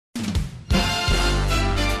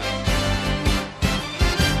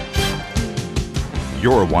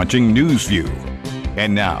You're watching NewsView.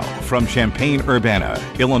 And now, from Champaign-Urbana,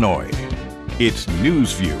 Illinois, it's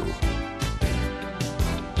NewsView.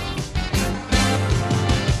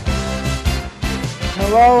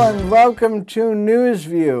 Hello and welcome to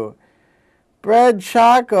NewsView. Brad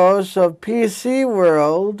Chacos of PC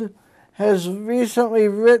World has recently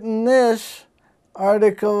written this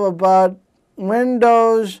article about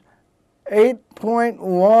Windows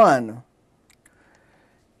 8.1.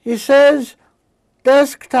 He says,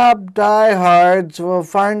 desktop diehards will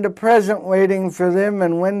find a present waiting for them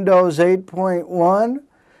in Windows 8.1.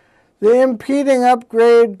 The impeding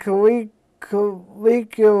upgrade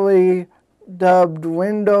colloquially dubbed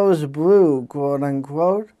Windows Blue,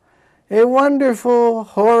 quote-unquote, a wonderful,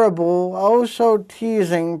 horrible,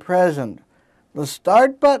 oh-so-teasing present. The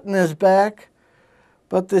Start button is back,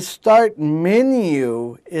 but the Start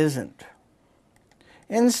menu isn't.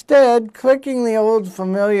 Instead, clicking the old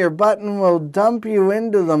familiar button will dump you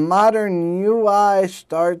into the modern UI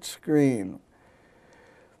Start screen.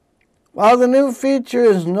 While the new feature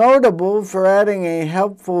is notable for adding a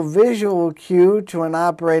helpful visual cue to an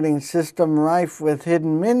operating system rife with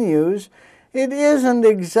hidden menus, it isn't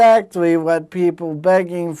exactly what people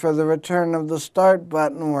begging for the return of the Start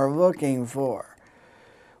button were looking for.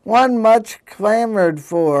 One much clamored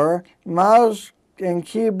for, mouse and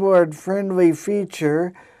keyboard-friendly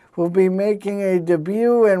feature will be making a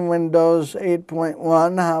debut in Windows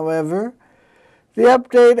 8.1, however. The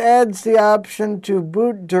update adds the option to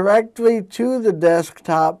boot directly to the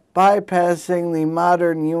desktop, bypassing the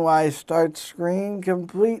modern UI Start screen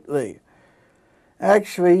completely.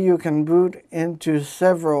 Actually, you can boot into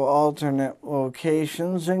several alternate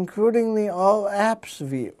locations, including the All Apps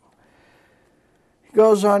view. He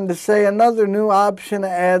goes on to say another new option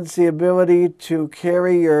adds the ability to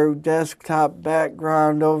carry your desktop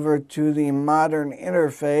background over to the modern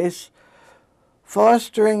interface,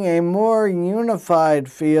 fostering a more unified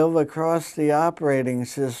feel across the operating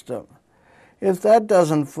system. If that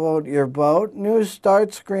doesn't float your boat, new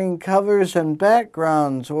Start screen covers and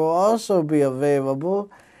backgrounds will also be available,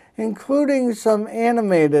 including some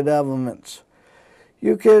animated elements.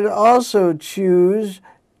 You could also choose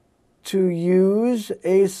to use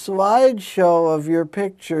a slideshow of your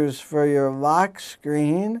pictures for your lock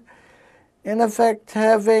screen, in effect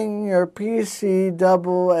having your PC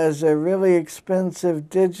double as a really expensive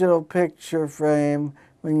digital picture frame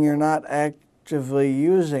when you're not actively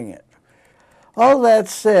using it. All that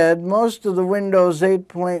said, most of the Windows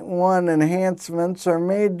 8.1 enhancements are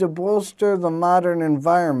made to bolster the modern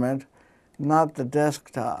environment, not the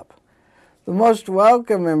desktop. The most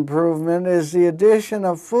welcome improvement is the addition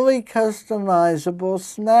of fully customizable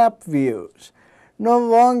snap views. No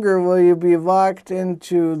longer will you be locked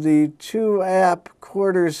into the two-app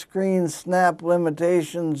quarter-screen snap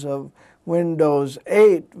limitations of Windows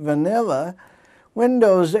 8 Vanilla.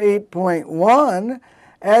 Windows 8.1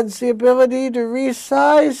 adds the ability to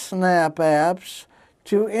resize snap apps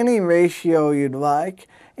to any ratio you'd like,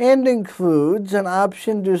 and includes an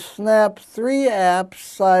option to snap 3 apps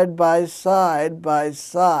side by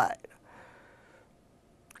side.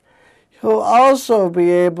 You'll also be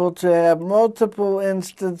able to have multiple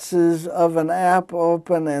instances of an app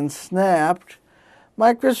open and snapped.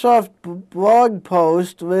 Microsoft blog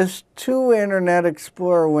post lists 2 Internet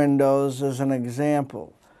Explorer windows as an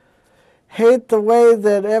example. Hate the way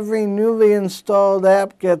that every newly installed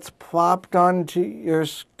app gets plopped onto your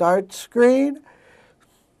Start screen?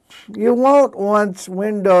 You won't once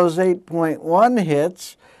Windows 8.1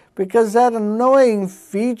 hits, because that annoying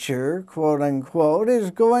feature, quote-unquote,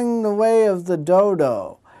 is going the way of the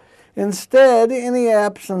dodo. Instead, any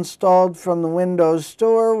apps installed from the Windows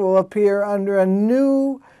Store will appear under a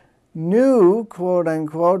new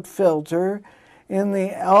quote-unquote, filter in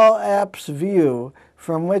the All Apps view,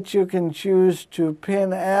 from which you can choose to pin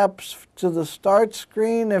apps to the Start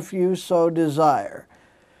screen if you so desire.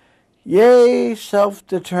 Yay,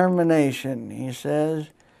 self-determination, he says.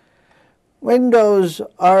 Windows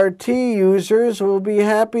RT users will be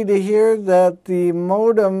happy to hear that the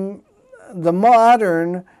modern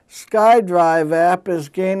SkyDrive app is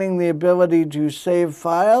gaining the ability to save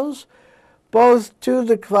files, both to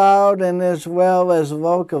the cloud and as well as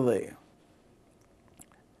locally.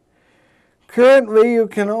 Currently, you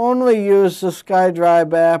can only use the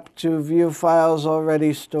SkyDrive app to view files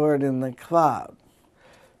already stored in the cloud.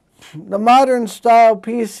 The modern style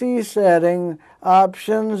PC setting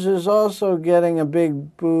options is also getting a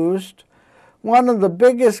big boost. One of the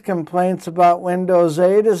biggest complaints about Windows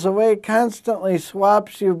 8 is the way it constantly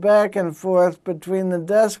swaps you back and forth between the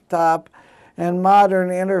desktop and modern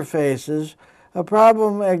interfaces, a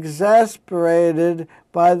problem exacerbated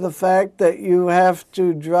by the fact that you have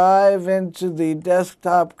to drive into the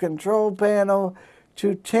desktop control panel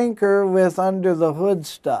to tinker with under-the-hood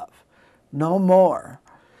stuff. No more.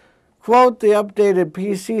 Quote, the updated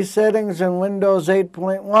PC settings in Windows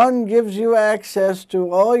 8.1 gives you access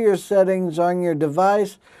to all your settings on your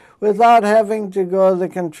device without having to go to the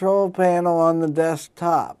control panel on the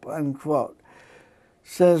desktop, unquote,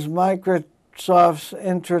 says Microsoft's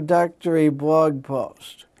introductory blog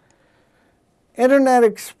post. Internet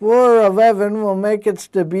Explorer 11 will make its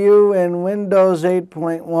debut in Windows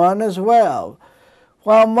 8.1 as well.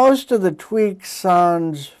 While most of the tweaks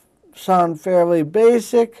sound fairly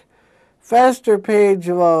basic, faster page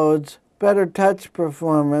loads, better touch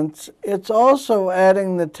performance, it's also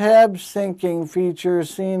adding the tab syncing feature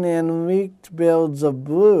seen in leaked builds of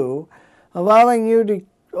Blue, allowing you to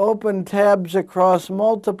open tabs across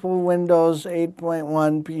multiple Windows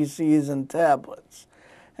 8.1 PCs and tablets.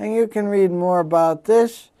 And you can read more about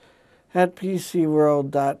this at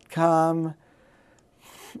PCWorld.com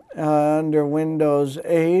under Windows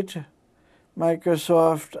 8.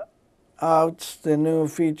 Microsoft outs the new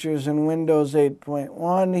features in Windows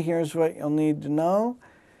 8.1. Here's what you'll need to know.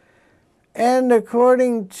 And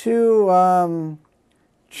according to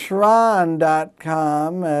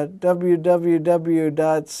Tron.com at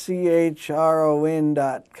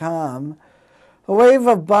www.chron.com, a wave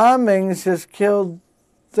of bombings has killed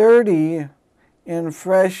 30 in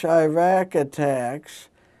fresh Iraq attacks,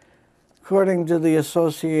 according to the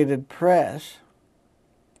Associated Press.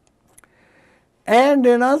 And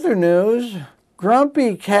in other news,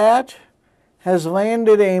 Grumpy Cat has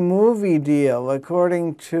landed a movie deal,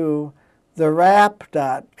 according to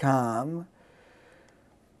TheWrap.com.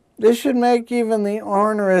 This should make even the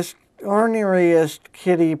orneriest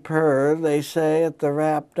kitty purr, they say at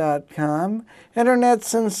TheWrap.com. Internet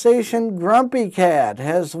sensation Grumpy Cat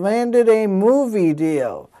has landed a movie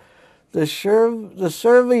deal. The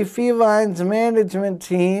surly feline's management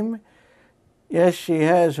team, yes, she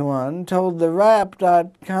has one, told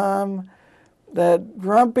TheWrap.com that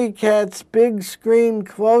Grumpy Cat's big screen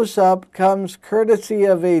close-up comes courtesy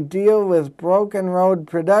of a deal with Broken Road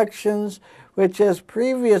Productions, which has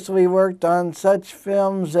previously worked on such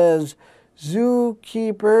films as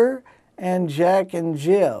Zookeeper and Jack and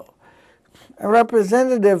Jill. A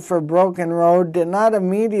representative for Broken Road did not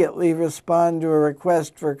immediately respond to a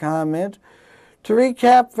request for comment. To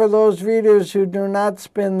recap for those readers who do not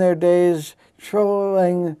spend their days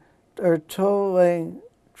trolling the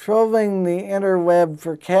interweb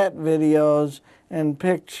for cat videos and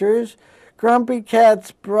pictures, Grumpy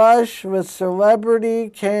Cat's brush with celebrity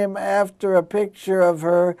came after a picture of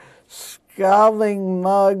her scowling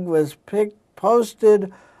mug was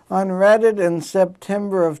posted on Reddit in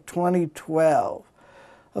September of 2012.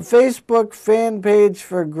 A Facebook fan page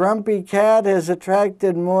for Grumpy Cat has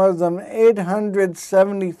attracted more than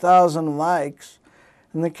 870,000 likes,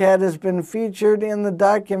 and the cat has been featured in the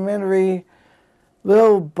documentary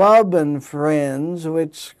Lil Bub and Friends,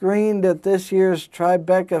 which screened at this year's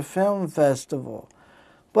Tribeca Film Festival.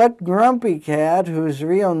 But Grumpy Cat, whose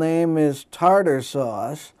real name is Tartar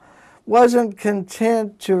Sauce, wasn't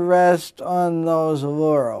content to rest on those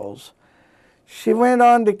laurels. She went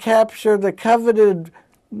on to capture the coveted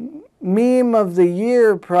Meme of the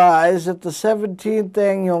Year prize at the 17th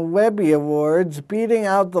Annual Webby Awards, beating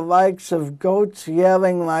out the likes of Goats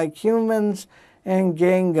Yelling Like Humans and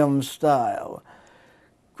Gangnam Style.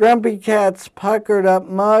 Grumpy Cat's puckered-up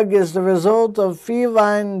mug is the result of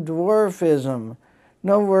feline dwarfism.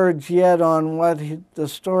 No words yet on what the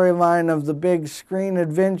storyline of the big screen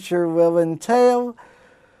adventure will entail,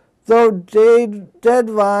 though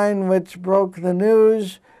Deadline, which broke the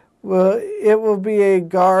news, it will be a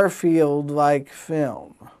Garfield-like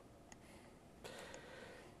film.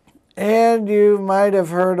 And you might have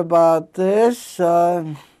heard about this.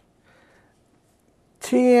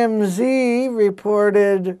 TMZ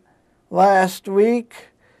reported last week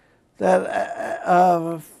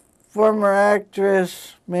that former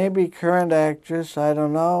actress, maybe current actress, I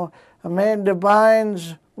don't know, Amanda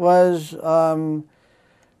Bynes was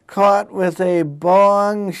caught with a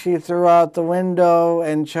bong she threw out the window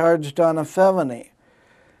and charged on a felony.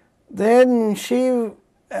 Then she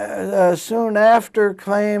soon after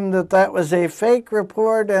claimed that that was a fake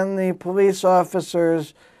report and the police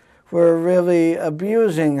officers were really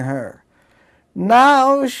abusing her.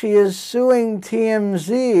 Now she is suing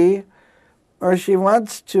TMZ, or she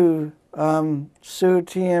wants to sue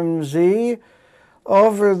TMZ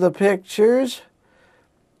over the pictures.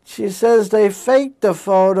 She says they faked a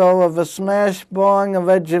photo of a smashed bong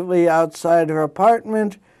allegedly outside her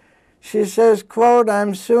apartment She says, quote,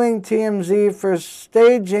 "I'm suing TMZ for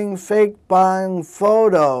staging fake bong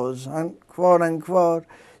photos," quote unquote.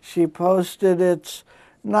 She posted, "It's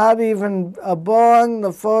not even a bong.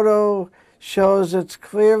 The photo shows it's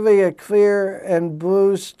clearly a clear and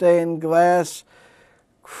blue stained glass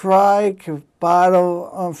Crike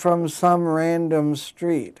bottle from some random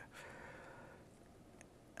street."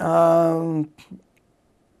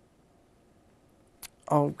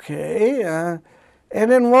 Okay.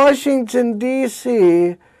 And in Washington,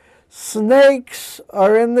 D.C., snakes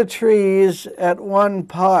are in the trees at one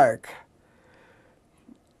park.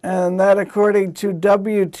 And that according to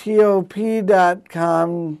WTOP.com,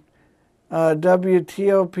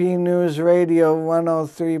 WTOP News Radio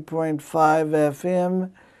 103.5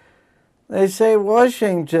 FM. They say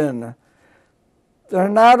Washington, they're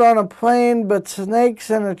not on a plane, but snakes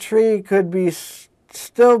in a tree could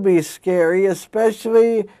still be scary,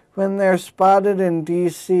 especially when they're spotted in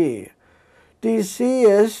D.C.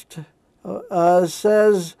 D.C.ist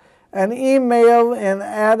says an email in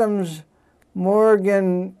Adams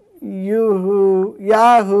Morgan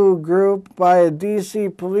Yahoo group by a D.C.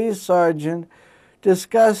 police sergeant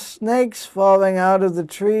discussed snakes falling out of the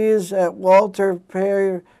trees at Walter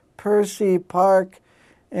Percy Park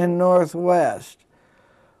in Northwest.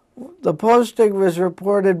 The posting was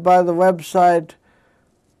reported by the website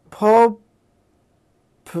Popeville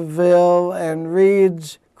and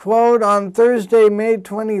reads, quote, "On Thursday, May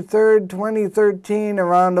 23rd, 2013,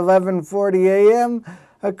 around 11:40 a.m.,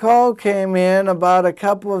 a call came in about a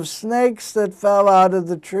couple of snakes that fell out of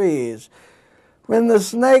the trees. When the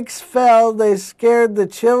snakes fell, they scared the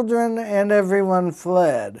children and everyone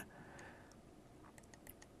fled."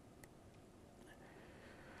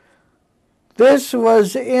 This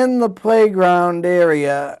was in the playground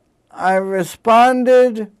area. I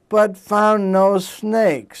responded but found no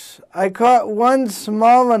snakes. I caught one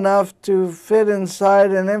small enough to fit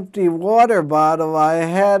inside an empty water bottle. I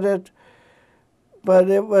had it, but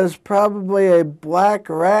it was probably a black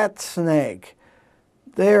rat snake.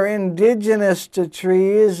 They're indigenous to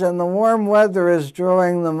trees, and the warm weather is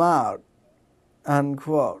drawing them out,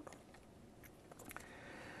 unquote.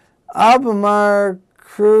 Albemarle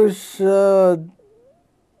Crusader,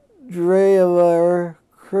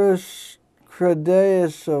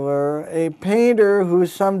 a painter who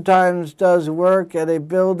sometimes does work at a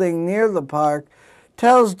building near the park,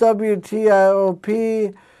 tells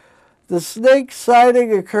WTOP the snake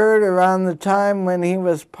sighting occurred around the time when he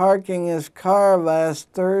was parking his car last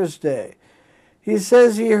Thursday. He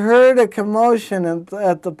says he heard a commotion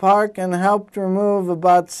at the park and helped remove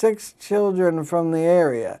about 6 children from the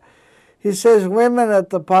area. He says women at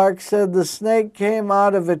the park said the snake came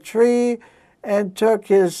out of a tree and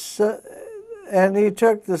he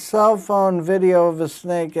took the cell phone video of a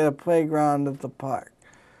snake at a playground at the park.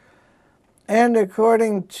 And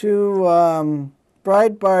according to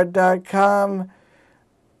Breitbart.com,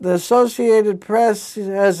 the Associated Press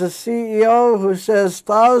has a CEO who says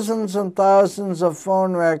thousands and thousands of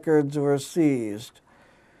phone records were seized.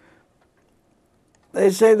 They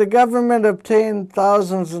say the government obtained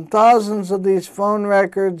thousands and thousands of these phone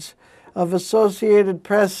records of Associated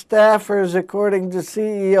Press staffers, according to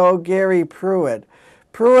CEO Gary Pruitt.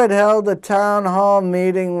 Pruitt held a town hall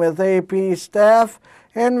meeting with AP staff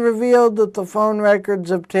and revealed that the phone records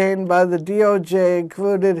obtained by the DOJ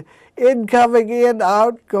included incoming and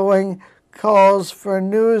outgoing calls for the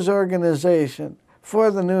news organization.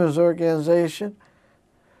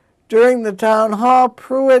 During the town hall,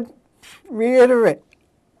 Pruitt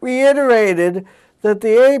reiterated that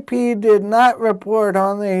the AP did not report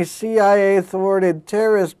on a CIA-thwarted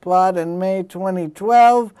terrorist plot in May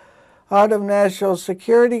 2012 out of national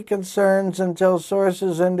security concerns until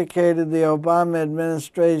sources indicated the Obama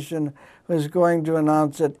administration was going to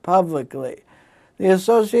announce it publicly. The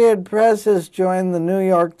Associated Press has joined the New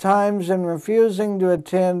York Times in refusing to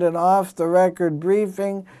attend an off-the-record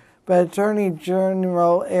briefing by Attorney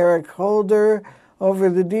General Eric Holder over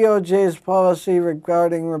the DOJ's policy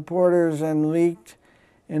regarding reporters and leak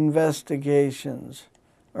investigations.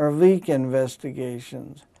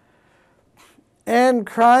 And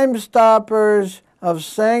Crime Stoppers of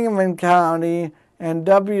Sangamon County and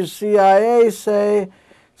WCIA say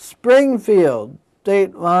Springfield,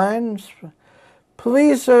 Dateline,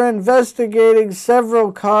 police are investigating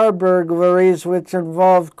several car burglaries which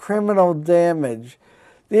involved criminal damage.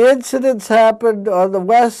 The incidents happened on the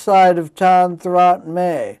west side of town throughout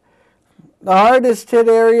May. The hardest hit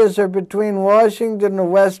areas are between Washington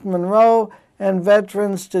and West Monroe and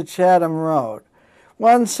Veterans to Chatham Road.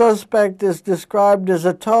 One suspect is described as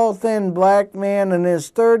a tall, thin black man in his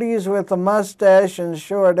 30s with a mustache and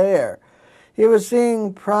short hair. he was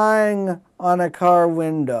seen prying on a car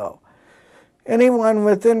window. Anyone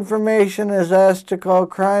with information is asked to call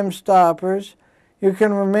Crime Stoppers. You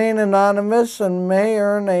can remain anonymous and may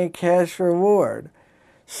earn a cash reward.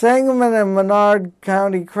 Sangamon and Menard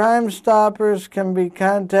County Crime Stoppers can be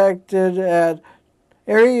contacted at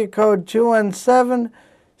area code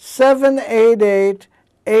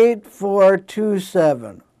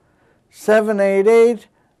 217-788-8427.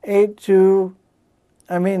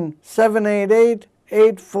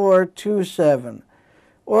 788-8427.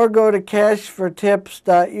 Or go to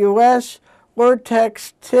cashfortips.us or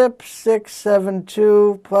text tip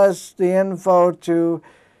 672 plus the info to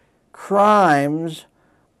crimes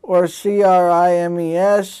or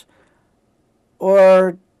CRIMES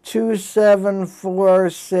or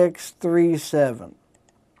 274637.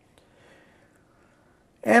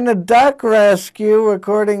 And a duck rescue,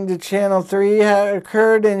 according to Channel 3,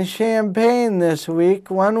 occurred in Champaign this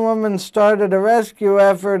week. One woman started a rescue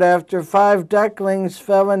effort after 5 ducklings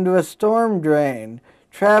fell into a storm drain.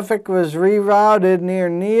 Traffic was rerouted near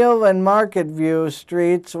Neal and Market View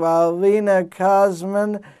streets while Lena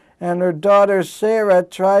Cosman and her daughter Sarah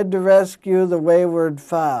tried to rescue the wayward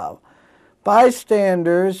fowl.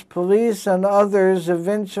 Bystanders, police, and others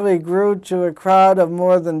eventually grew to a crowd of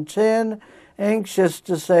more than 10, anxious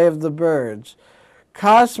to save the birds.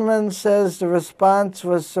 Cosman says the response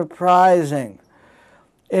was surprising.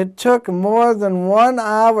 It took more than 1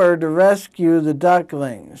 hour to rescue the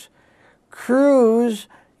ducklings. Crews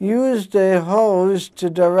used a hose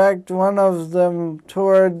to direct one of them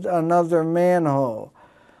toward another manhole.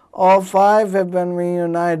 All 5 have been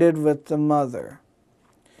reunited with the mother.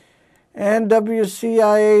 And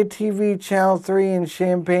WCIA TV Channel 3 in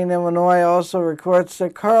Champaign, Illinois also reports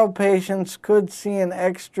that car patients could see an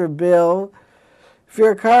extra bill. If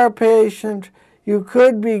you're a car patient, you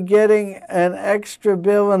could be getting an extra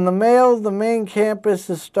bill in the mail. The main campus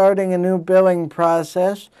is starting a new billing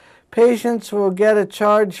process. Patients will get a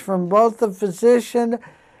charge from both the physician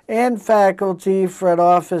and faculty for an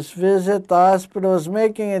office visit. The hospital is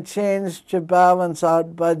making a change to balance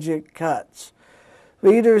out budget cuts.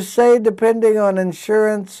 Leaders say, depending on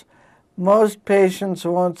insurance, most patients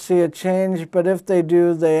won't see a change, but if they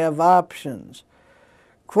do, they have options.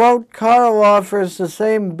 Quote, Carl offers the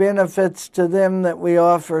same benefits to them that we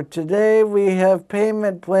offer today. We have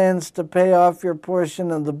payment plans to pay off your portion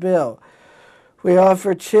of the bill. We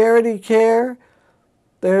offer charity care.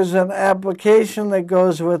 There's an application that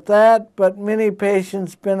goes with that, but many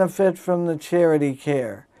patients benefit from the charity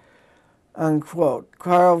care. Unquote.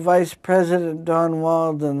 Carl Vice President Don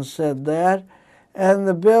Walden said that, and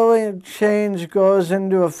the billing change goes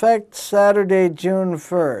into effect Saturday, June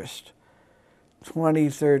 1st,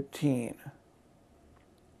 2013.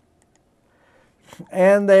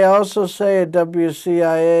 And they also say at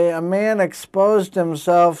WCIA, a man exposed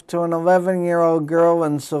himself to an 11-year-old girl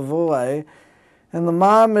in Savoy, and the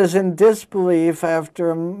mom is in disbelief after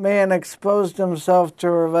a man exposed himself to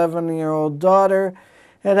her 11-year-old daughter.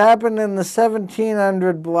 It happened in the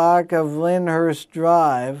 1700 block of Lyndhurst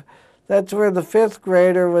Drive. That's where the 5th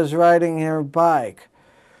grader was riding her bike.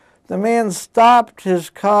 The man stopped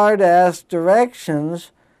his car to ask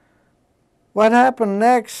directions. What happened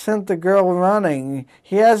next sent the girl running.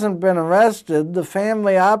 He hasn't been arrested. The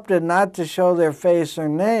family opted not to show their face or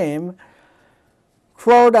name.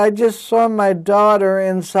 Quote, I just saw my daughter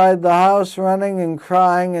inside the house running and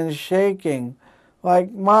crying and shaking.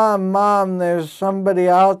 Like, Mom, Mom, there's somebody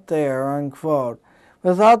out there, unquote.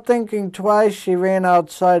 Without thinking twice, she ran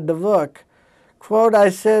outside to look. Quote, I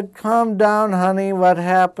said, calm down, honey, what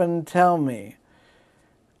happened, tell me.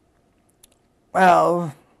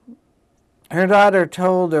 Well, her daughter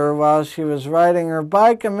told her while she was riding her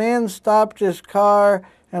bike, a man stopped his car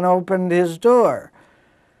and opened his door.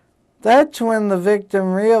 That's when the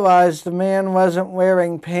victim realized the man wasn't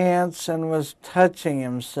wearing pants and was touching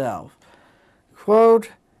himself. Quote,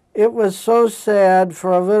 it was so sad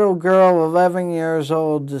for a little girl 11 years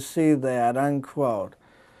old to see that, unquote.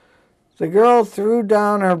 The girl threw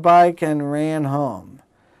down her bike and ran home.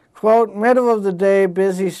 Quote, middle of the day,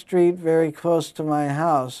 busy street very close to my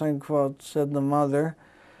house, unquote, said the mother.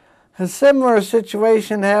 A similar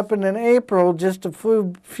situation happened in April just a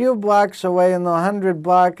few blocks away in the 100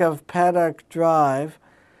 block of Paddock Drive.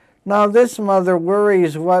 Now this mother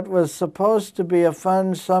worries what was supposed to be a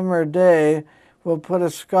fun summer day will put a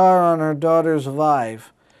scar on her daughter's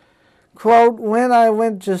life. Quote, when I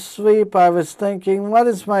went to sleep, I was thinking, what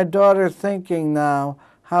is my daughter thinking now?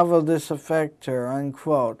 How will this affect her?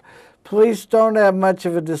 Unquote. Police don't have much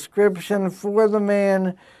of a description for the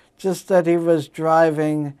man, just that he was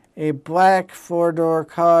driving a black 4-door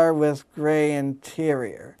car with gray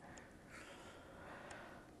interior.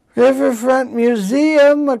 Riverfront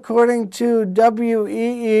Museum, according to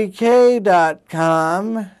week.com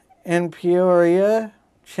in Peoria,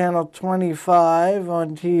 Channel 25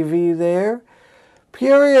 on TV there.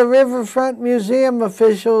 Peoria Riverfront Museum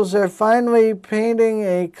officials are finally painting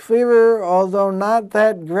a clearer, although not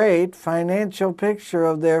that great, financial picture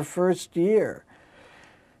of their first year.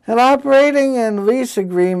 An operating and lease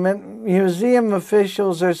agreement, museum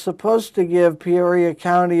officials are supposed to give Peoria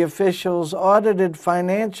County officials audited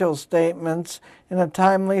financial statements in a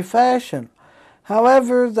timely fashion.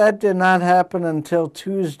 However, that did not happen until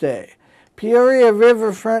Tuesday. Peoria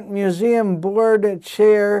Riverfront Museum Board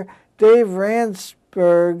Chair Dave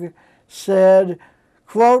Ransberg said,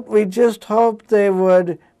 quote, "We just hoped they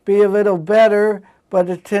would be a little better, but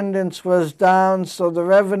attendance was down, so the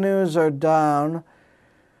revenues are down.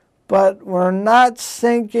 But we're not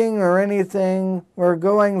sinking or anything, we're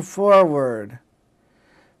going forward."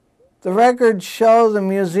 The records show the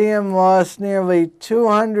museum lost nearly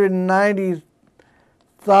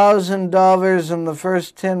 $290,000 in the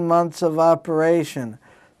first 10 months of operation.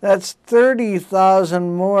 That's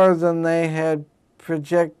 $30,000 more than they had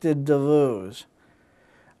projected to lose.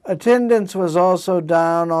 Attendance was also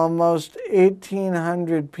down almost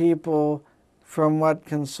 1,800 people from what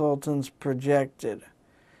consultants projected.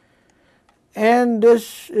 And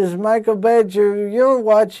this is Michael Badger. You're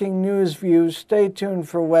watching Newsview. Stay tuned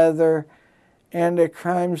for weather and a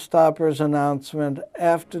Crime Stoppers announcement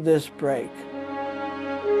after this break.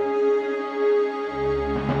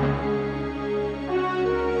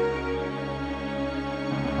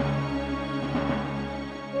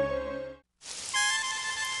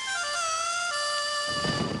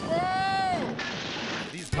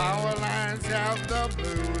 Power lines have the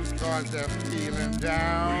blues cause they're feeling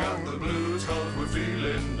down. We got the blues cause we're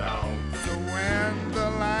feeling down. So when the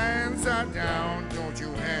lines are down, don't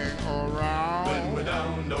you hang around. When we're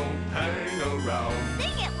down, don't hang around.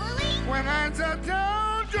 Sing it, Willie! When lines are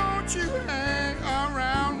down, don't you hang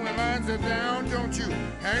around. When lines are down, don't you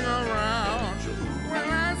hang around. When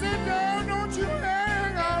lines are down, don't you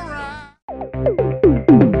hang around.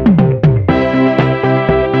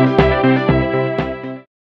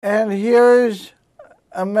 And here's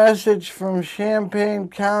a message from Champaign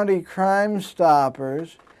County Crime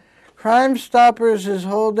Stoppers. Crime Stoppers is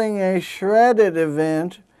holding a shredded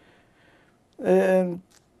event, and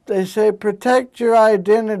they say protect your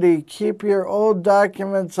identity, keep your old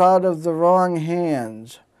documents out of the wrong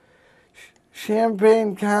hands.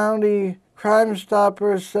 Champaign County Crime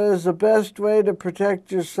Stoppers says the best way to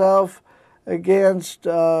protect yourself against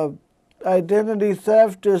identity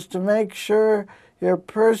theft is to make sure your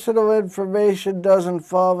personal information doesn't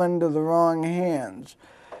fall into the wrong hands.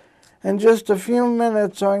 And just a few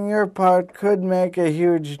minutes on your part could make a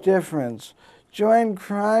huge difference. Join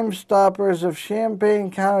Crime Stoppers of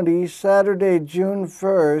Champaign County Saturday, June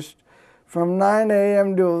 1st from 9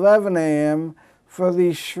 a.m. to 11 a.m. for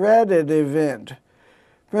the Shredded event.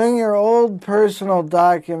 Bring your old personal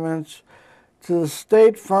documents to the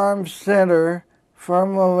State Farm Center,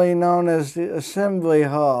 formerly known as the Assembly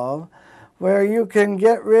Hall, where you can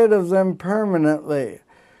get rid of them permanently.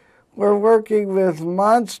 We're working with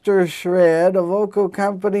Monster Shred, a local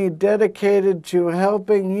company dedicated to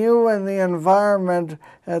helping you and the environment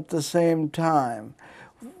at the same time.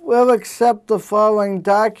 We'll accept the following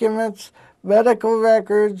documents: medical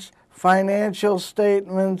records, financial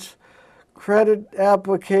statements, credit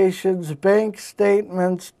applications, bank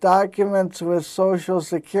statements, documents with social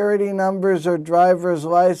security numbers or driver's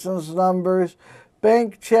license numbers,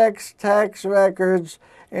 bank checks, tax records,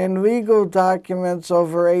 and legal documents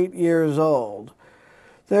over 8 years old.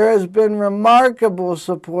 There has been remarkable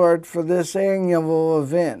support for this annual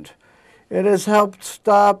event. It has helped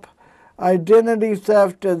stop identity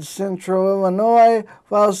theft in Central Illinois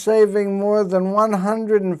while saving more than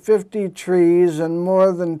 150 trees and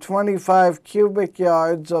more than 25 cubic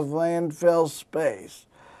yards of landfill space.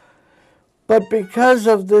 But because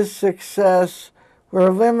of this success, we're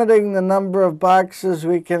limiting the number of boxes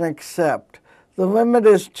we can accept. The limit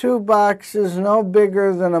is 2 boxes, no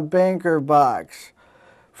bigger than a banker box.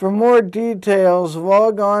 For more details,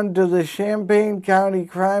 log on to the Champaign County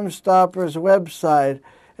Crime Stoppers website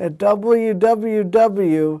at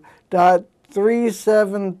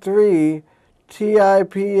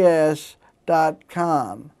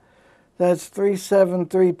www.373tips.com. That's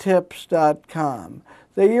 373tips.com.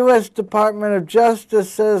 The U.S. Department of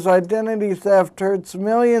Justice says identity theft hurts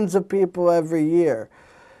millions of people every year.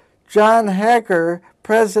 John Hecker,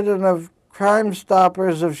 president of Crime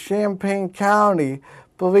Stoppers of Champaign County,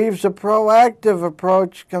 believes a proactive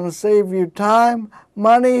approach can save you time,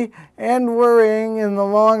 money, and worrying in the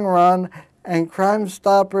long run and Crime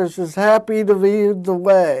Stoppers is happy to lead the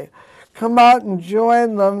way. Come out and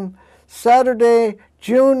join them Saturday,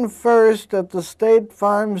 June 1st at the State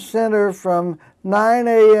Farm Center from 9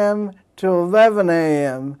 a.m. to 11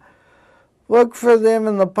 a.m. Look for them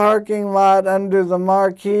in the parking lot under the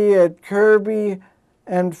marquee at Kirby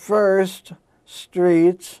and First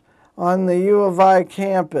Streets on the U of I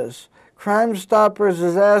campus. Crime Stoppers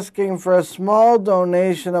is asking for a small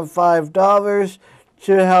donation of $5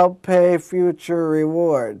 to help pay future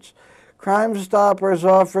rewards. Crime Stoppers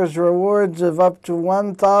offers rewards of up to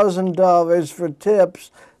 $1,000 for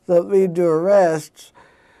tips that lead to arrests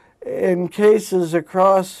in cases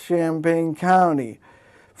across Champaign County.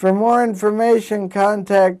 For more information,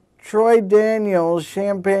 contact Troy Daniels,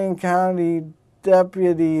 Champaign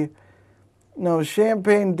Deputy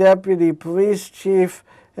Police Chief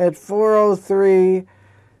at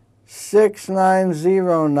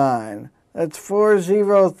 403-6909. That's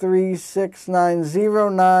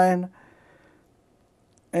 403-6909.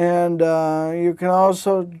 And you can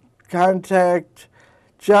also contact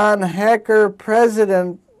John Hecker,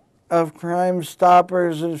 President of Crime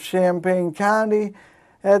Stoppers of Champaign County,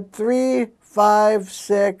 at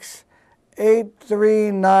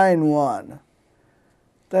 356-8391.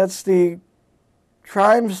 That's the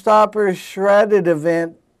Crime Stoppers Shredded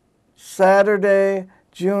event, Saturday,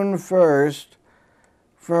 June 1st,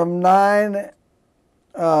 from 9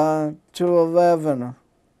 to 11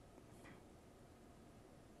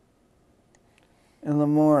 in the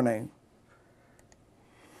morning.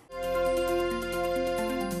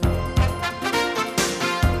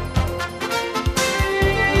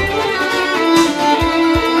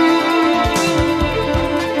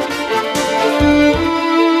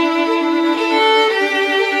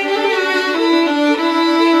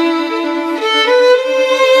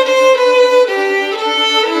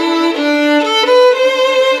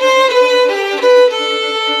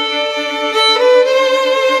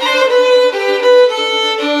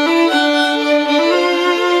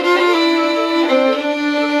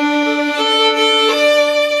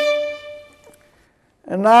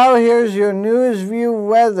 And now here's your News View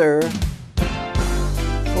weather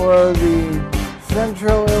for the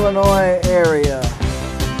Central Illinois area.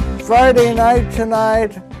 Friday night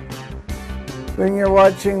tonight, when you're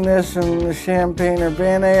watching this in the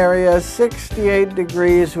Champaign-Urbana area, 68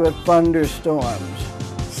 degrees with thunderstorms.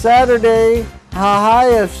 Saturday, a high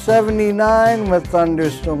of 79 with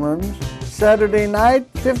thunderstorms. Saturday night,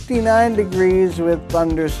 59 degrees with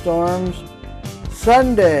thunderstorms.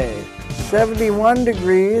 Sunday, 71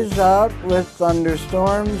 degrees out with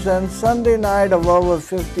thunderstorms, and Sunday night a low of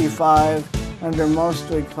 55 under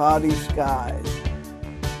mostly cloudy skies.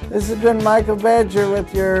 This has been Michael Badger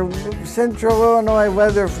with your Central Illinois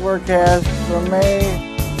weather forecast for May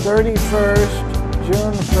 31st,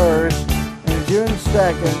 June 1st, and June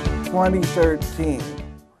 2nd, 2013.